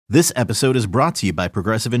This episode is brought to you by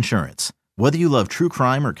Progressive Insurance. Whether you love true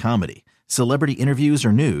crime or comedy, celebrity interviews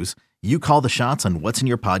or news, you call the shots on what's in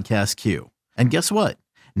your podcast queue. And guess what?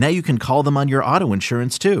 Now you can call them on your auto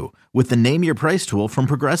insurance too with the Name Your Price tool from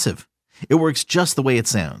Progressive. It works just the way it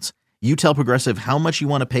sounds. You tell Progressive how much you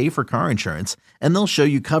want to pay for car insurance, and they'll show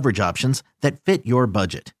you coverage options that fit your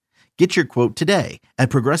budget. Get your quote today at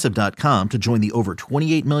Progressive.com to join the over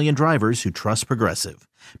 28 million drivers who trust Progressive.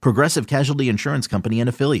 Progressive Casualty Insurance Company and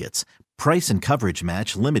Affiliates. Price and coverage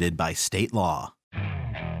match limited by state law.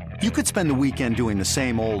 You could spend the weekend doing the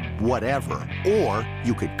same old whatever, or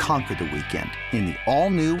you could conquer the weekend in the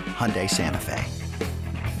all-new Hyundai Santa Fe.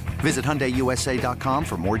 Visit HyundaiUSA.com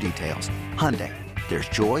for more details. Hyundai, there's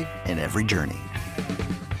joy in every journey.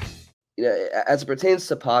 You know, as it pertains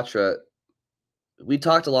to Patra, we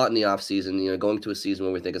talked a lot in the offseason, going to a season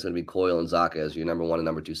where we think it's going to be Coyle and Zacha as your number one and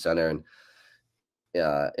number two center. And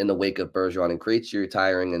in the wake of Bergeron and Krejci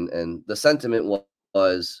retiring, and the sentiment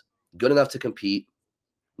was good enough to compete,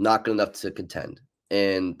 not good enough to contend.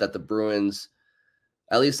 And that the Bruins,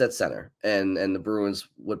 at least at center, and the Bruins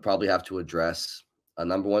would probably have to address a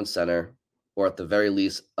number one center, or at the very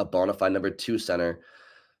least, a bona fide number two center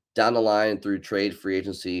down the line through trade, free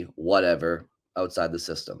agency, whatever, outside the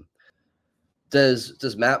system.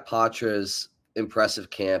 Does Matt Patra's impressive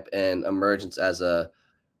camp and emergence as a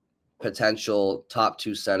potential top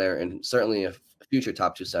two center, and certainly a future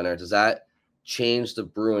top two center, does that change the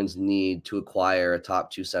Bruins' need to acquire a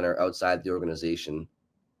top two center outside the organization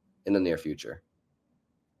in the near future?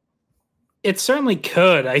 It certainly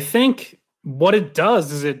could. I think what it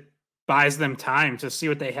does is it buys them time to see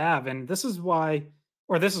what they have. And this is why,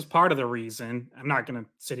 or this is part of the reason. I'm not going to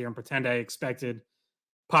sit here and pretend I expected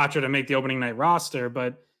Patra to make the opening night roster,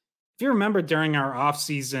 but if you remember during our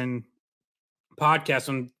offseason podcast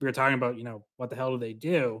when we were talking about, what the hell do they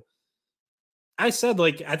do? I said,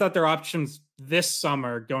 I thought their options this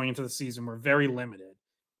summer going into the season were very limited.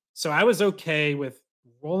 So I was okay with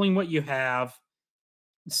rolling what you have,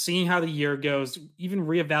 seeing how the year goes, even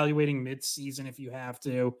reevaluating mid-season if you have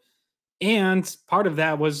to. And part of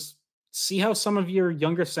that was see how some of your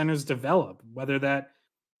younger centers develop, whether that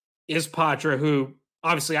is Patra, who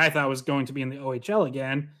obviously I thought was going to be in the OHL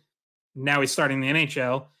again. Now he's starting the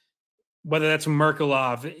NHL. Whether that's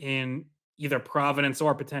Merkulov in either Providence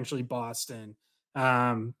or potentially Boston.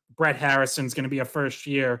 Brett Harrison's going to be a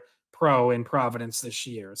first-year pro in Providence this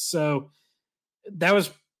year. So that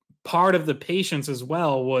was part of the patience as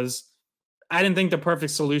well, was I didn't think the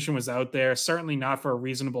perfect solution was out there, certainly not for a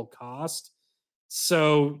reasonable cost.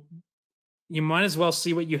 So you might as well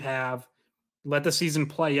see what you have, let the season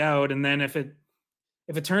play out, and then if it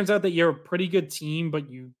turns out that you're a pretty good team, but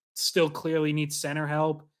you still clearly need center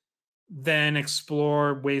help, then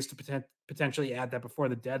explore ways to potentially add that before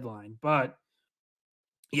the deadline. But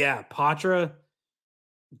yeah, Patra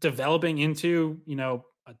developing into, a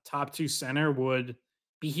top two center would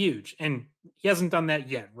be huge. And he hasn't done that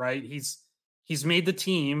yet, right? He's made the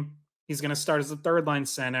team. He's going to start as a third line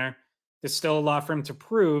center. There's still a lot for him to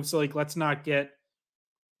prove. So let's not get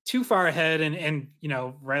too far ahead and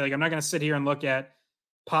right. I'm not going to sit here and look at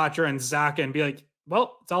Patra and Zacha and be like,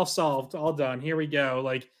 well, it's all solved, all done. Here we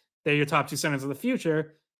go. They're your top two centers of the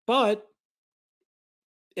future. But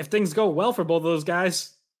if things go well for both of those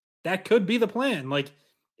guys, that could be the plan.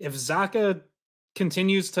 If Zacha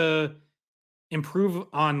continues to improve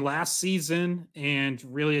on last season and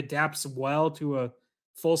really adapts well to a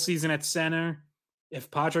full season at center,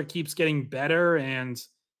 if Patra keeps getting better and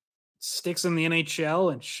sticks in the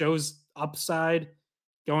NHL and shows upside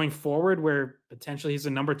going forward, where potentially he's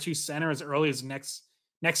a number two center as early as next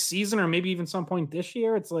season, or maybe even some point this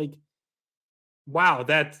year, it's wow,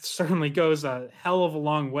 that certainly goes a hell of a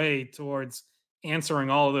long way towards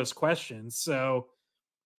answering all of those questions. So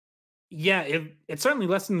yeah, it certainly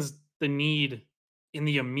lessens the need in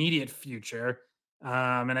the immediate future.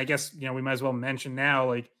 And I guess, we might as well mention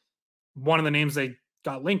now, one of the names they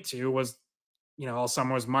got linked to was, all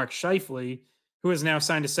summer, was Mark Scheifele, who has now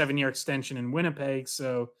signed a 7-year extension in Winnipeg.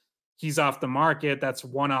 So he's off the market. That's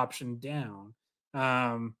one option down.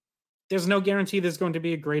 There's no guarantee there's going to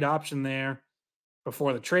be a great option there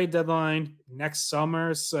before the trade deadline next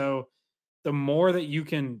summer. So the more that you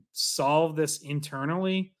can solve this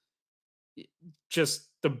internally, just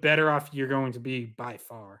the better off you're going to be by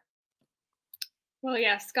far. Well,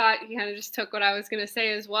 yeah, Scott, you kind of just took what I was going to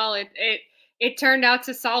say as well. It turned out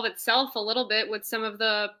to solve itself a little bit with some of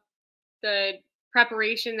the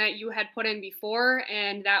preparation that you had put in before,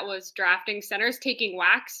 and that was drafting centers, taking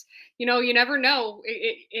whacks. You never know.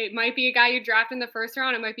 It might be a guy you draft in the first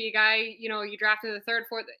round. It might be a guy, you draft in the third,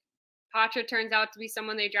 fourth. Patra turns out to be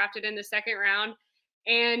someone they drafted in the second round.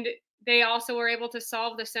 And they also were able to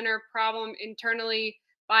solve the center problem internally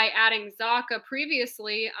by adding Zaka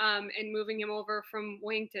previously and moving him over from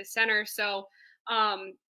wing to center. So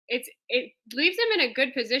it leaves him in a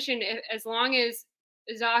good position as long as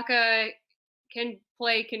Zaka can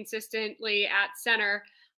play consistently at center.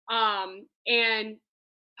 And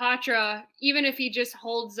Patra, even if he just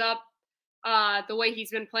holds up the way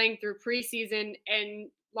he's been playing through preseason and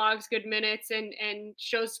logs good minutes and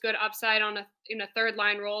shows good upside in a third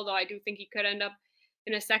line role, though I do think he could end up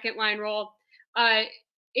in a second line role.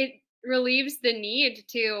 It relieves the need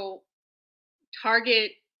to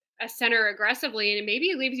target a center aggressively, and maybe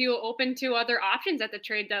it leaves you open to other options at the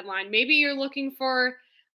trade deadline. Maybe you're looking for,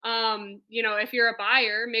 if you're a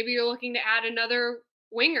buyer, maybe you're looking to add another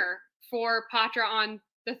winger for Patra on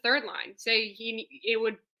the third line. Say it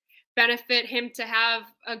would benefit him to have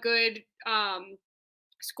a good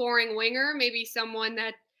scoring winger, maybe someone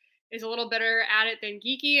that is a little better at it than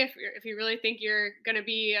Geeky. If you really think you're going to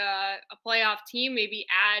be a playoff team, maybe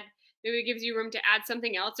it gives you room to add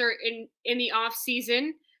something else, or in the off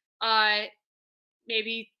season,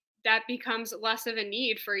 maybe that becomes less of a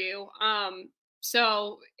need for you.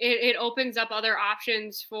 So it opens up other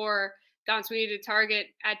options for Don Sweeney to target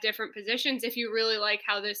at different positions if you really like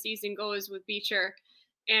how this season goes with Beecher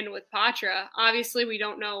and with Patra. Obviously, we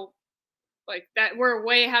don't know like that. We're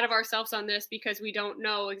way ahead of ourselves on this because we don't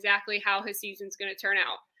know exactly how his season's going to turn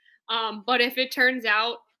out. But if it turns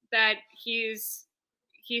out that he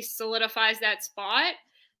solidifies that spot,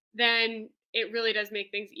 then it really does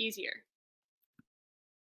make things easier.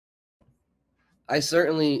 I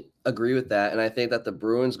certainly agree with that. And I think that the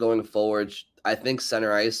Bruins going forward, I think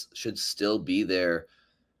center ice should still be their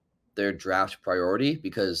draft priority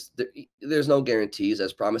because there's no guarantees.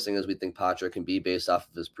 As promising as we think Patra can be based off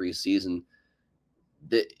of his preseason,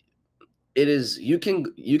 you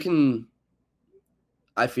can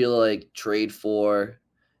I feel like trade for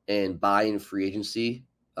and buy in free agency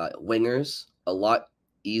wingers a lot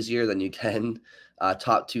easier than you can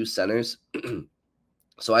top two centers.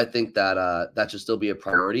 So I think that that should still be a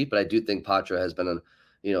priority, but I do think Patra has been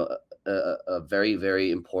a very,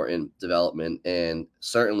 very important development, and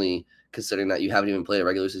certainly considering that you haven't even played a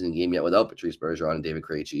regular season game yet without Patrice Bergeron and David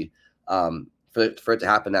Krejci, for it to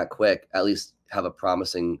happen that quick, at least have a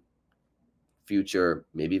promising future,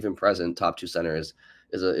 maybe even present top two center is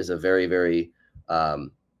a very, very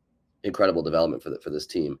incredible development for this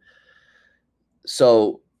team.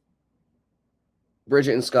 So,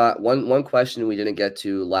 Bridget and Scott, one question we didn't get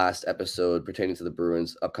to last episode pertaining to the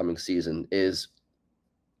Bruins' upcoming season is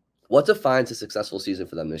what defines a successful season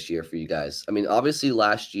for them this year for you guys? I mean, obviously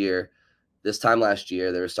this time last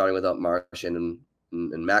year, they were starting without Martian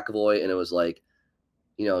and McAvoy, and it was like,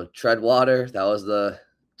 tread water. That was the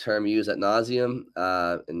term used ad nauseum,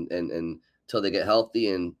 and until they get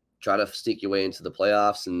healthy and try to sneak your way into the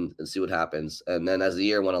playoffs and see what happens. And then as the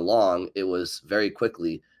year went along, it was very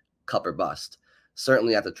quickly cup or bust.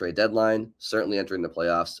 Certainly at the trade deadline, certainly entering the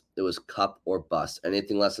playoffs, it was cup or bust.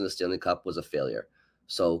 Anything less than the Stanley Cup was a failure.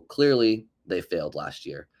 So clearly they failed last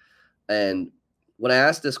year. And when I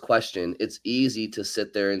ask this question, it's easy to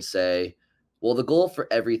sit there and say, well, the goal for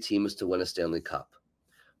every team is to win a Stanley Cup.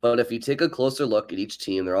 But if you take a closer look at each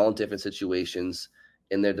team, they're all in different situations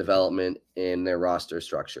in their development, in their roster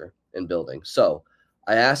structure and building. So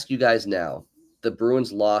I ask you guys now, the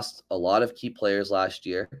Bruins lost a lot of key players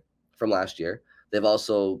from last year. They've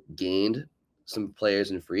also gained some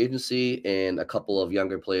players in free agency and a couple of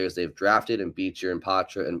younger players they've drafted in Beecher and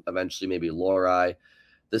Patra and eventually maybe Lohrei.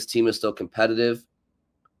 This team is still competitive.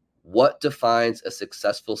 What defines a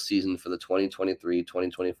successful season for the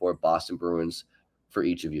 2023-2024 Boston Bruins for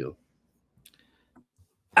each of you?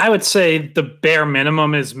 I would say the bare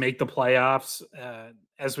minimum is make the playoffs.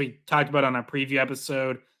 As we talked about on our preview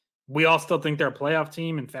episode, we all still think they're a playoff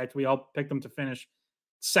team. In fact, we all picked them to finish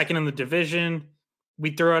second in the division.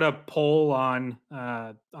 We threw out a poll on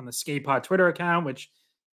the Skate Pod Twitter account, which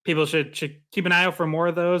people should keep an eye out for more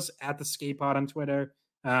of those at the Skate Pod on Twitter.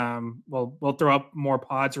 We'll throw up more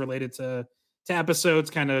pods related to episodes,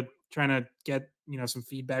 kind of trying to get some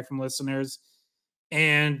feedback from listeners.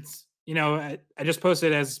 And I just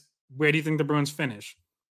posted as, where do you think the Bruins finish?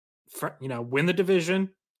 Win the division,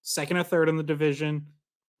 second or third in the division,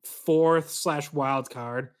 fourth/wild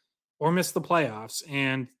card, or miss the playoffs.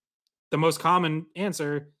 And the most common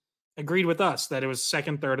answer agreed with us that it was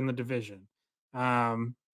second, third in the division.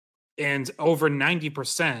 And over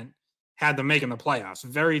 90% had them making the playoffs.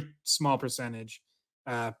 Very small percentage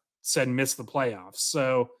said miss the playoffs.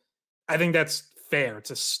 So I think that's fair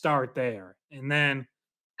to start there. And then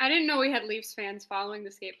I didn't know we had Leafs fans following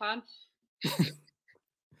the Skate Pod.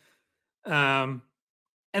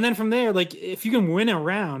 And then from there, like if you can win a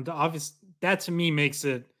round, obviously that to me makes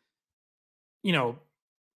it, you know,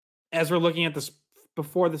 as we're looking at this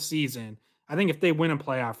before the season, I think if they win a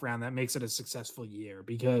playoff round, that makes it a successful year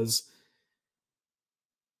because,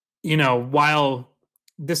 while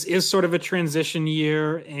this is sort of a transition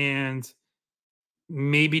year and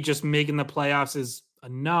maybe just making the playoffs is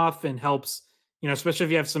enough and helps, especially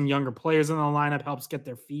if you have some younger players in the lineup, helps get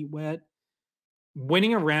their feet wet.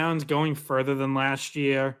 Winning a round, going further than last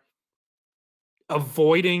year,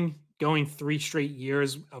 avoiding going 3 straight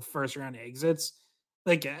years of first round exits,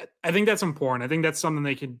 like I think that's important. I think that's something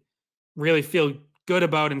they could really feel good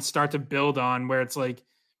about and start to build on where it's like,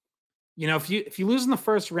 if you lose in the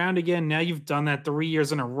first round again, now you've done that 3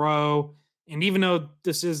 years in a row. And even though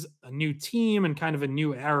this is a new team and kind of a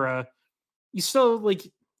new era, you still like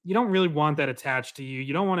you don't really want that attached to you.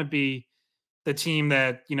 You don't want to be the team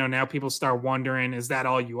that, now people start wondering, is that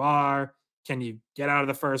all you are? Can you get out of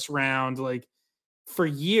the first round? Like for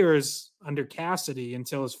years under Cassidy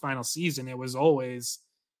until his final season, it was always,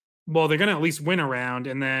 well, they're going to at least win a round.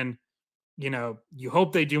 And then, you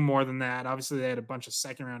hope they do more than that. Obviously, they had a bunch of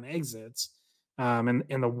second round exits in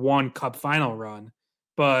the one cup final run.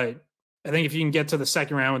 But I think if you can get to the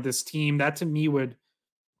second round with this team, that to me would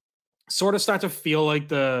sort of start to feel like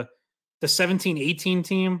the 17-18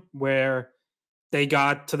 team where they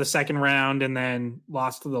got to the second round and then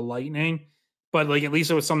lost to the Lightning. But like at least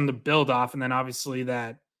it was something to build off. And then obviously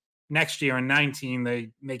that next year in 19, they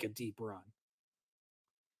make a deep run.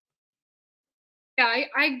 Yeah,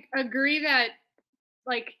 I agree that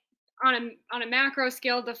like on a macro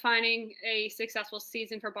scale, defining a successful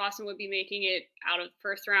season for Boston would be making it out of the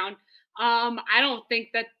first round. I don't think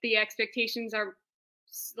that the expectations are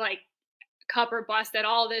like cup or bust at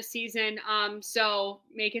all this season. So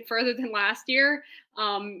make it further than last year.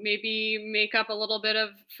 Maybe make up a little bit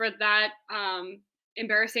for that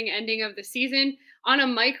embarrassing ending of the season. On a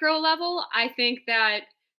micro level, I think that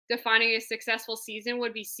defining a successful season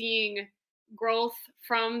would be seeing growth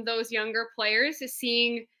from those younger players, is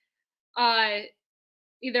seeing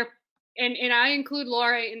either and I include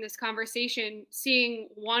Laura in this conversation, seeing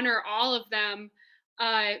one or all of them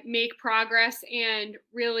make progress and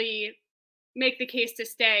really make the case to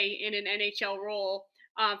stay in an NHL role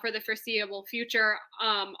for the foreseeable future.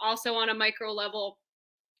 Also, on a micro level,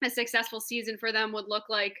 a successful season for them would look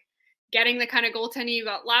like getting the kind of goaltending you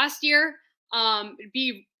got last year. It'd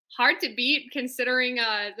be hard to beat considering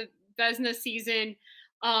the Vezina season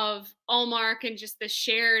of Ullmark and just the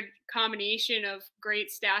shared combination of great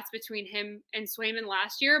stats between him and Swayman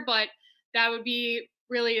last year. But that would be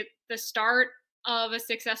really the start of a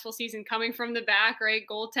successful season coming from the back, right?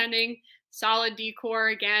 Goaltending, solid decor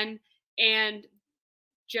again, and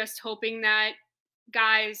just hoping that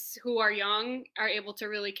guys who are young are able to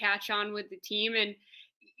really catch on with the team. And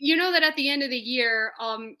that at the end of the year,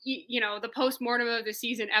 the post-mortem of the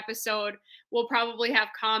season episode will probably have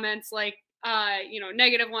comments like,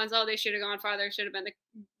 negative ones. Oh, they should have gone farther. Should have been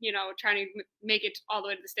trying to make it all the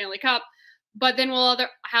way to the Stanley Cup. But then we'll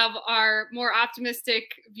have our more optimistic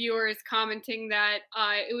viewers commenting that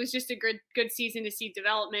it was just a good season to see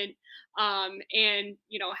development, and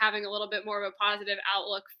having a little bit more of a positive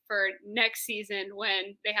outlook for next season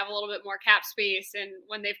when they have a little bit more cap space and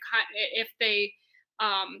when if they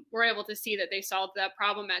were able to see that they solved that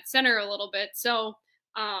problem at center a little bit. So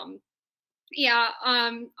on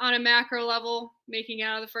a macro level, making it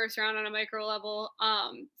out of the first round. On a micro level,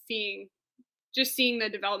 seeing the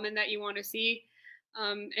development that you want to see,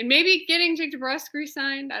 and maybe getting Jake DeBrusk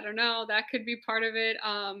signed. I don't know. That could be part of it.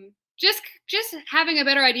 Just having a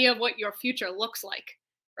better idea of what your future looks like,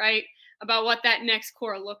 right? About what that next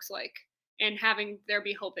core looks like, and having there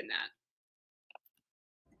be hope in that.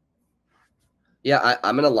 Yeah,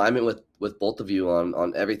 I'm in alignment with both of you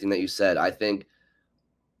on everything that you said. I think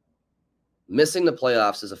missing the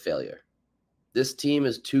playoffs is a failure. This team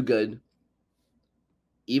is too good.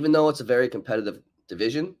 Even though it's a very competitive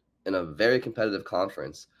division and a very competitive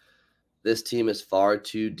conference, this team is far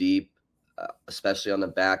too deep, especially on the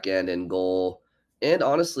back end and goal. And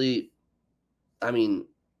honestly, I mean,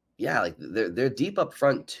 yeah, like they're deep up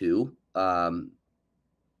front too.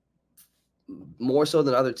 More so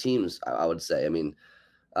than other teams, I would say. I mean,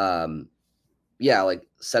 like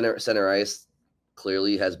center ice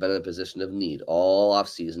clearly has been in a position of need all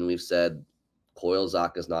offseason. We've said Coyle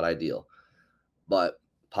Zacha is not ideal, but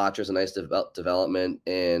Patra's a nice development,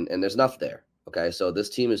 and there's enough there. Okay, so this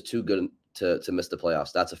team is too good to miss the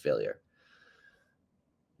playoffs. That's a failure.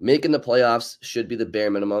 Making the playoffs should be the bare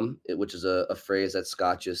minimum, which is a phrase that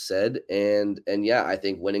Scott just said. And yeah, I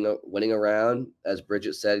think winning a round, as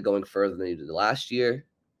Bridget said, going further than you did last year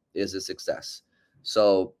is a success.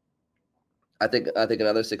 So I think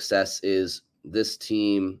another success is this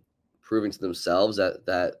team proving to themselves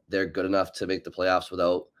that they're good enough to make the playoffs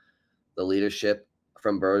without the leadership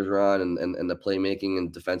from Bergeron and the playmaking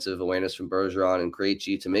and defensive awareness from Bergeron and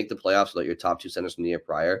Krejci to make the playoffs without your top two centers from the year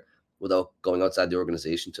prior, without going outside the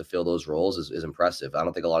organization to fill those roles is impressive. I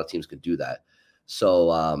don't think a lot of teams could do that. So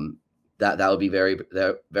that would be very,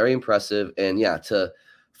 very impressive. And yeah,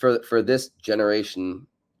 for this generation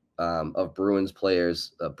of Bruins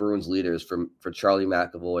players, Bruins leaders, for Charlie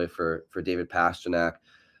McAvoy, for David Pastrnak,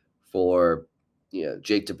 for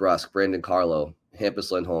Jake DeBrusk, Brandon Carlo,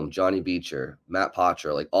 Hampus Lindholm, Johnny Beecher, Matt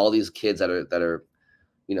Poitras, like all these kids that are,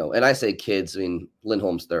 and I say kids, I mean,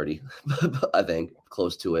 Lindholm's 30, I think,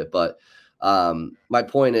 close to it. But my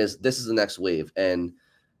point is, this is the next wave, and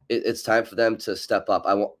it's time for them to step up.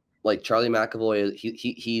 I want, like Charlie McAvoy,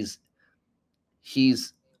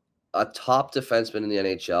 he's a top defenseman in the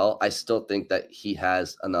NHL. I still think that he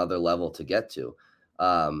has another level to get to.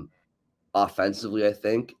 Offensively, I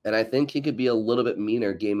think he could be a little bit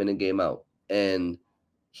meaner game in and game out. And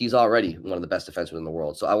he's already one of the best defensemen in the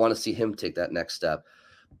world. So I want to see him take that next step.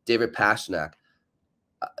 David Pastrnak.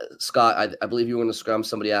 Scott, I believe you were in the scrum.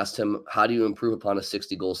 Somebody asked him, how do you improve upon a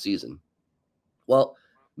 60-goal season? Well,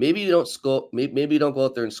 maybe you don't score. Maybe you don't go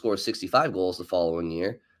out there and score 65 goals the following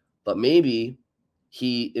year, but maybe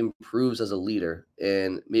he improves as a leader,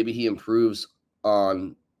 and maybe he improves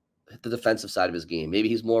on the defensive side of his game. Maybe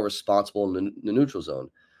he's more responsible in the neutral zone.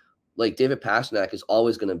 Like David Pastrnak is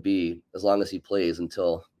always going to be, as long as he plays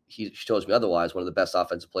until he shows me otherwise, one of the best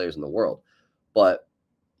offensive players in the world. But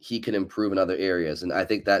he can improve in other areas. And I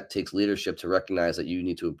think that takes leadership to recognize that you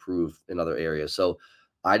need to improve in other areas. So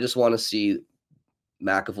I just want to see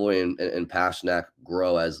McAvoy and Pastrnak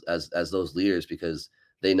grow as those leaders, because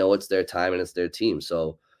they know it's their time and it's their team.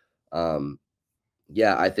 So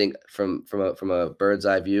yeah, I think from a bird's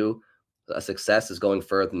eye view, a success is going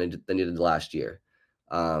further than they did last year.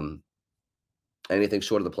 Anything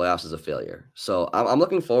short of the playoffs is a failure. So I'm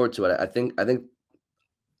looking forward to it. I think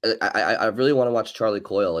I really want to watch Charlie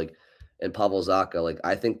Coyle and Pavel Zacha.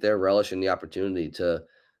 I think they're relishing the opportunity to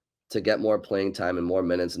get more playing time and more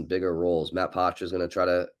minutes and bigger roles. Matt Poitras is going to try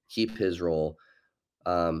to keep his role.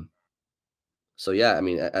 So yeah, I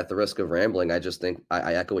mean, at the risk of rambling, I just think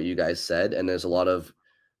I echo what you guys said, and there's a lot of,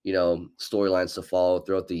 storylines to follow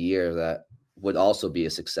throughout the year that would also be a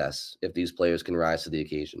success if these players can rise to the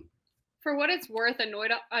occasion. For what it's worth, a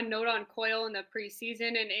note on Coyle in the preseason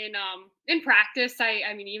and in practice,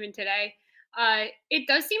 I mean, even today, it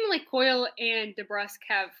does seem like Coyle and DeBrusk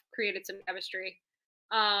have created some chemistry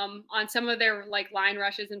on some of their line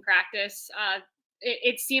rushes in practice.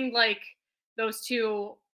 It seemed like those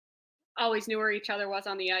two always knew where each other was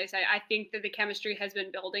on the ice. I think that the chemistry has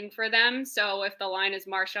been building for them. So if the line is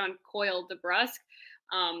Marchand, Coyle, DeBrusk,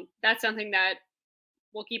 that's something that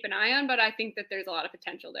we'll keep an eye on. But I think that there's a lot of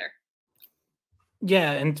potential there.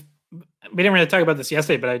 Yeah, and we didn't really talk about this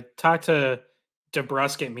yesterday, but I talked to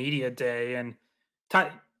DeBrusk at Media Day and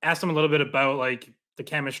asked him a little bit about the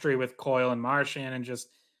chemistry with Coyle and Marchand and just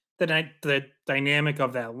the dynamic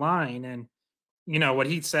of that line. And what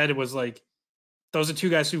he said was those are two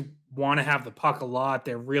guys who want to have the puck a lot.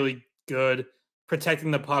 They're really good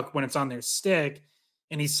protecting the puck when it's on their stick.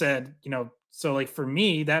 And he said, so for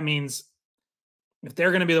me, that means if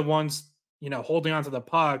they're going to be the ones, holding onto the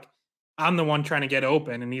puck, I'm the one trying to get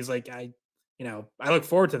open. And he's like, I look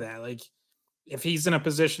forward to that. If he's in a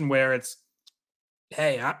position where it's,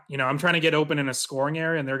 hey, I'm trying to get open in a scoring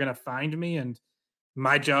area and they're going to find me, and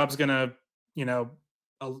my job's going to,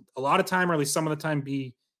 a lot of time, or at least some of the time,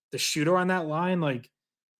 be the shooter on that line.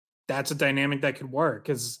 That's a dynamic that could work.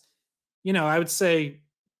 Cause I would say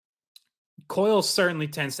Coyle certainly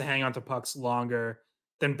tends to hang on to pucks longer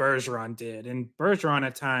than Bergeron did. And Bergeron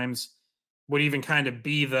at times would even kind of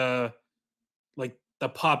be the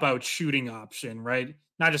pop out shooting option, right?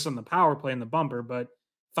 Not just on the power play and the bumper, but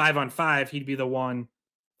 5-on-5, he'd be the one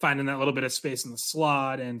finding that little bit of space in the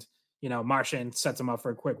slot, and Marchand sets him up for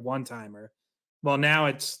a quick one-timer. Well, now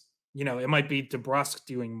it's it might be DeBrusk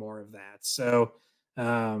doing more of that. So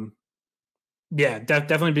yeah,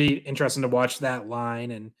 definitely be interesting to watch that line,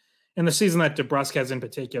 and the season that DeBrusk has in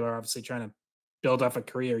particular, obviously trying to build off a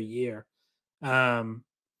career year.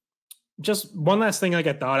 Just one last thing I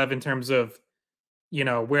thought of in terms of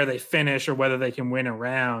where they finish or whether they can win a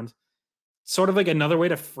round. Sort of another way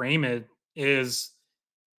to frame it is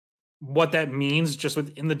what that means just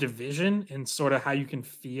within the division and sort of how you can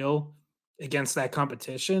feel against that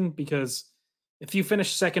competition. Because if you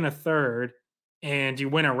finish second or third and you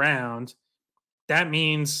win a round, that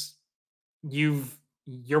means you're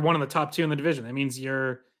one of the top two in the division. That means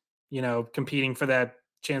you're competing for that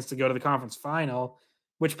chance to go to the conference final,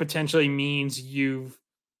 which potentially means you've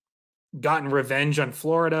gotten revenge on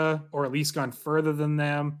Florida or at least gone further than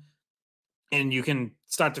them. And you can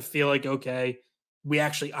start to feel like, okay, we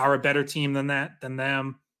actually are a better team than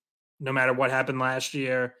them, no matter what happened last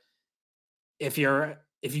year. If you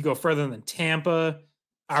go further than Tampa,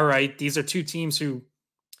 all right, these are two teams who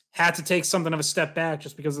had to take something of a step back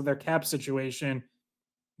just because of their cap situation.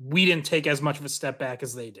 We didn't take as much of a step back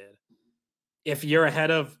as they did. If you're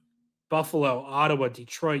ahead of Buffalo, Ottawa,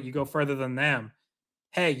 Detroit, you go further than them.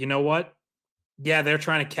 Hey, you know what? Yeah, they're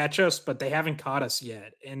trying to catch us, but they haven't caught us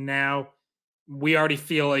yet. And now we already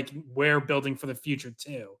feel like we're building for the future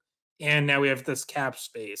too. And now we have this cap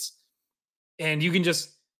space. And you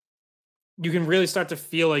can really start to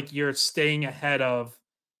feel like you're staying ahead of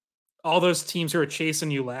all those teams who are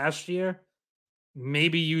chasing you last year.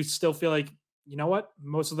 Maybe you still feel like, you know what?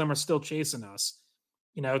 Most of them are still chasing us.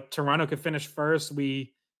 Toronto could finish first.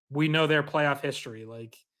 We know their playoff history.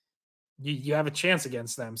 Like you have a chance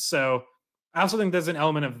against them. So I also think there's an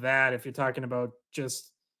element of that if you're talking about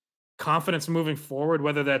just confidence moving forward,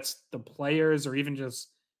 whether that's the players or even just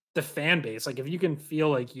the fan base. Like if you can feel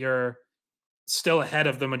like you're still ahead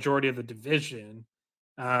of the majority of the division,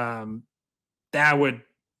 that would,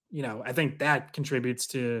 I think that contributes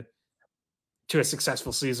to a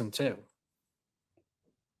successful season too.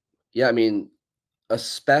 Yeah, I mean,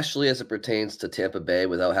 especially as it pertains to Tampa Bay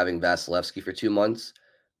without having Vasilevsky for 2 months,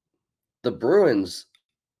 the Bruins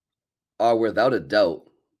are without a doubt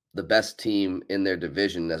the best team in their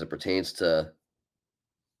division as it pertains to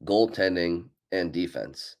goaltending and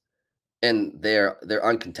defense. And they're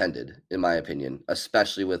uncontended, in my opinion,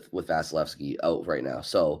 especially with Vasilevsky out right now.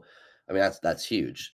 So, I mean, that's huge.